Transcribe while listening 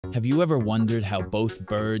Have you ever wondered how both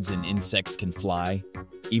birds and insects can fly,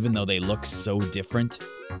 even though they look so different?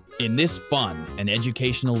 In this fun and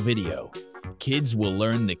educational video, kids will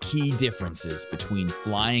learn the key differences between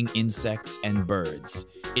flying insects and birds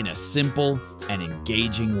in a simple and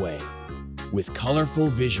engaging way, with colorful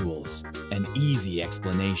visuals and easy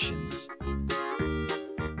explanations.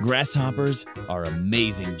 Grasshoppers are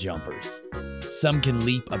amazing jumpers. Some can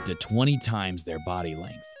leap up to 20 times their body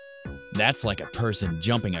length. That's like a person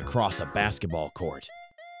jumping across a basketball court.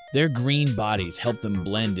 Their green bodies help them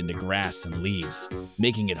blend into grass and leaves,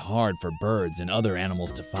 making it hard for birds and other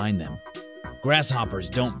animals to find them. Grasshoppers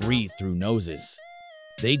don't breathe through noses.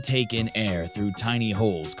 They take in air through tiny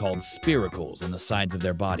holes called spiracles on the sides of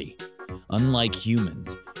their body. Unlike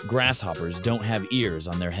humans, grasshoppers don't have ears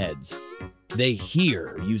on their heads. They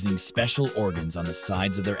hear using special organs on the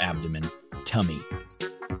sides of their abdomen, tummy.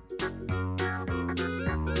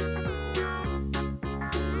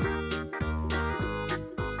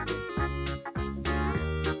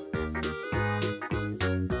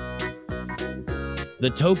 The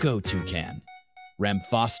Toco toucan,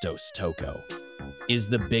 Ramphastos toco, is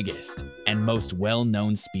the biggest and most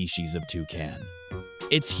well-known species of toucan.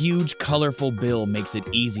 Its huge, colorful bill makes it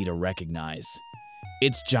easy to recognize.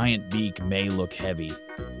 Its giant beak may look heavy,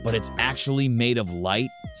 but it's actually made of light,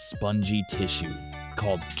 spongy tissue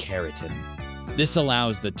called keratin. This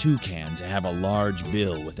allows the toucan to have a large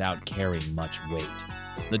bill without carrying much weight.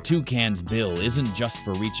 The toucan's bill isn't just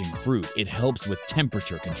for reaching fruit, it helps with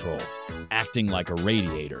temperature control, acting like a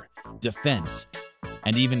radiator, defense,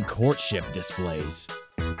 and even courtship displays.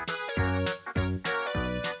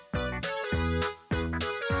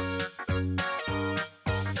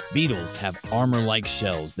 Beetles have armor-like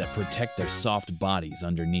shells that protect their soft bodies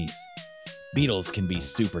underneath. Beetles can be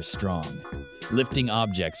super strong, lifting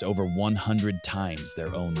objects over 100 times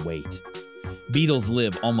their own weight. Beetles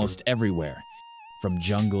live almost everywhere, from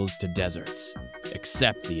jungles to deserts,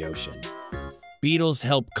 except the ocean. Beetles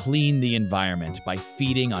help clean the environment by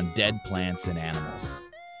feeding on dead plants and animals.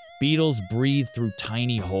 Beetles breathe through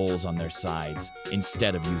tiny holes on their sides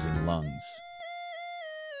instead of using lungs.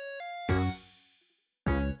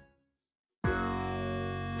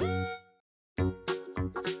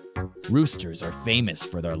 Roosters are famous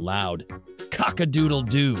for their loud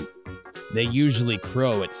cock-a-doodle-doo. They usually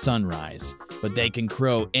crow at sunrise, but they can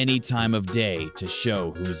crow any time of day to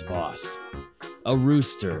show who's boss. A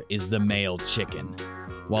rooster is the male chicken,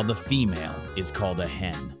 while the female is called a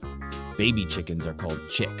hen. Baby chickens are called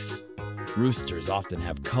chicks. Roosters often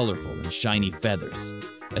have colorful and shiny feathers,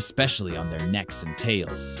 especially on their necks and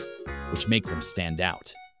tails, which make them stand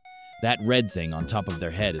out. That red thing on top of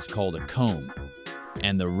their head is called a comb,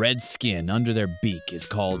 and the red skin under their beak is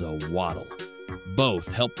called a wattle. Both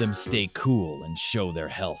help them stay cool and show their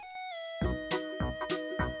health.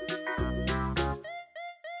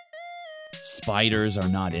 Spiders are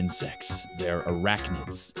not insects, they're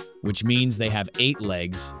arachnids, which means they have 8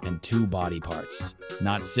 legs and 2 body parts,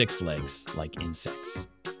 not 6 legs like insects.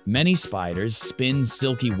 Many spiders spin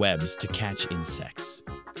silky webs to catch insects.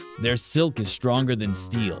 Their silk is stronger than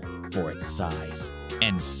steel for its size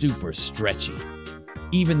and super stretchy.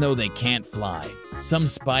 Even though they can't fly, some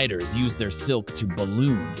spiders use their silk to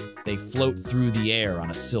balloon. They float through the air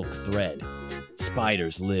on a silk thread.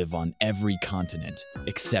 Spiders live on every continent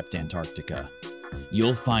except Antarctica.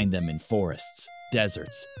 You'll find them in forests,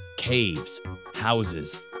 deserts, caves,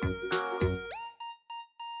 houses.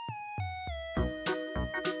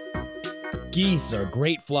 Geese are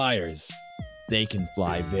great flyers. They can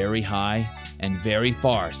fly very high and very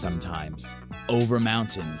far sometimes, over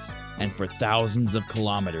mountains, and for thousands of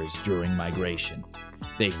kilometers during migration.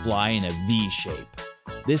 They fly in a V shape.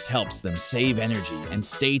 This helps them save energy and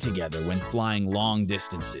stay together when flying long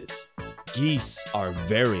distances. Geese are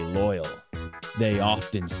very loyal. They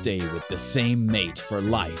often stay with the same mate for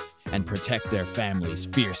life and protect their families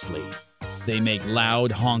fiercely. They make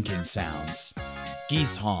loud honking sounds.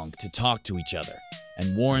 Geese honk to talk to each other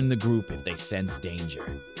and warn the group if they sense danger.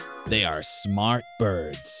 They are smart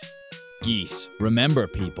birds. Geese remember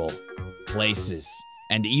people, places,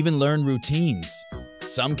 and even learn routines.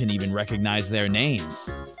 Some can even recognize their names.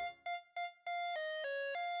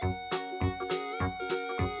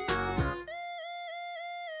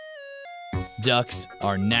 Ducks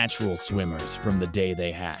are natural swimmers from the day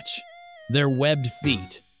they hatch. Their webbed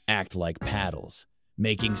feet act like paddles,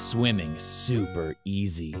 making swimming super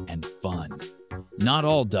easy and fun. Not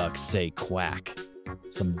all ducks say quack.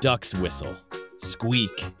 Some ducks whistle,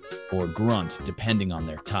 squeak, or grunt depending on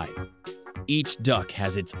their type. Each duck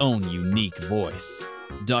has its own unique voice.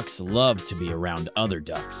 Ducks love to be around other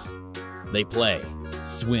ducks. They play,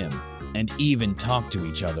 swim, and even talk to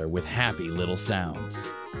each other with happy little sounds.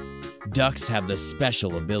 Ducks have the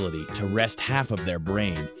special ability to rest half of their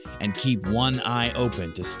brain and keep one eye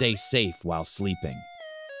open to stay safe while sleeping.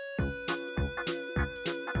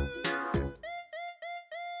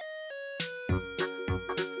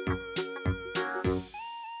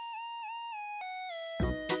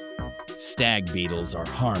 Stag beetles are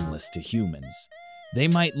harmless to humans. They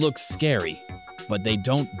might look scary, but they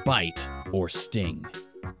don't bite or sting.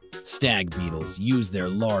 Stag beetles use their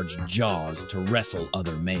large jaws to wrestle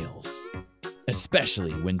other males,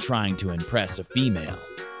 especially when trying to impress a female.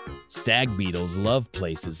 Stag beetles love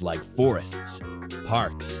places like forests,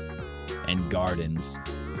 parks, and gardens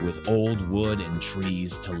with old wood and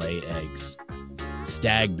trees to lay eggs.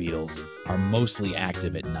 Stag beetles are mostly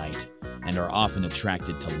active at night and are often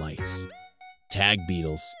attracted to lights. Stag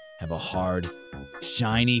beetles have a hard,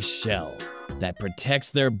 shiny shell that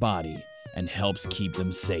protects their body and helps keep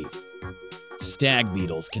them safe. Stag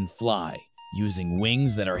beetles can fly using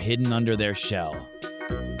wings that are hidden under their shell.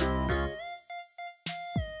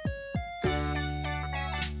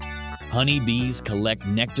 Honeybees collect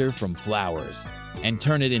nectar from flowers and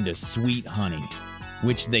turn it into sweet honey,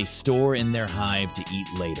 which they store in their hive to eat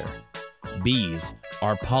later. Bees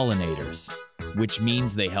are pollinators, which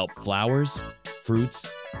means they help flowers, fruits,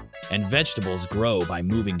 and vegetables grow by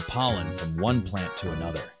moving pollen from one plant to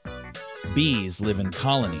another. Bees live in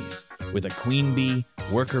colonies with a queen bee,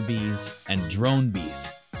 worker bees, and drone bees.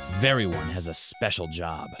 Everyone has a special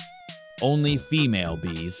job. Only female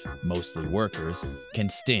bees, mostly workers, can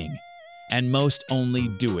sting, and most only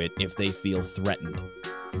do it if they feel threatened.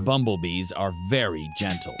 Bumblebees are very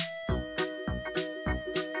gentle.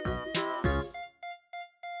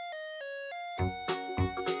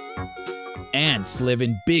 Ants live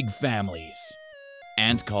in big families.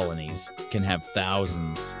 Ant colonies can have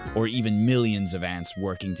thousands or even millions of ants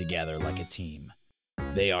working together like a team.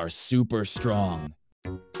 They are super strong.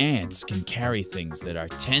 Ants can carry things that are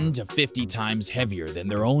 10 to 50 times heavier than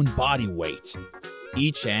their own body weight.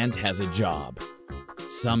 Each ant has a job.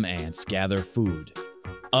 Some ants gather food.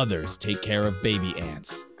 Others take care of baby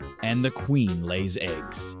ants. And the queen lays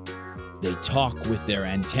eggs. They talk with their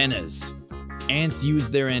antennas. Ants use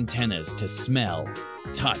their antennas to smell,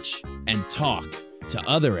 touch, and talk to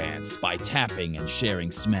other ants by tapping and sharing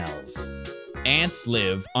smells. Ants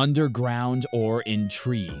live underground or in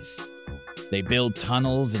trees. They build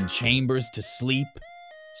tunnels and chambers to sleep,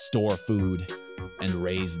 store food, and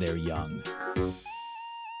raise their young.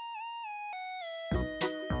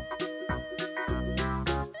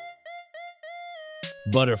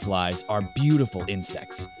 Butterflies are beautiful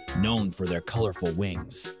insects known for their colorful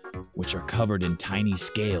wings, which are covered in tiny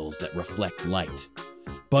scales that reflect light.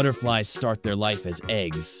 Butterflies start their life as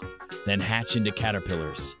eggs, then hatch into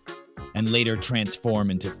caterpillars, and later transform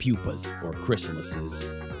into pupas or chrysalises,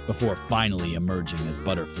 before finally emerging as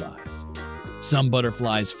butterflies. Some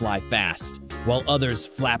butterflies fly fast, while others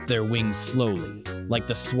flap their wings slowly, like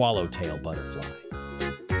the swallowtail butterfly.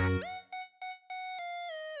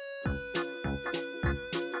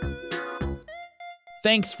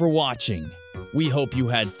 Thanks for watching. We hope you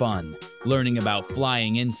had fun learning about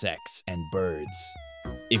flying insects and birds.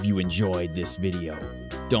 If you enjoyed this video,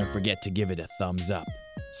 don't forget to give it a thumbs up,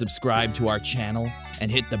 subscribe to our channel, and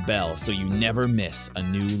hit the bell so you never miss a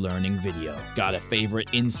new learning video. Got a favorite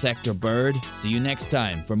insect or bird? See you next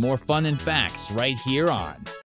time for more fun and facts right here on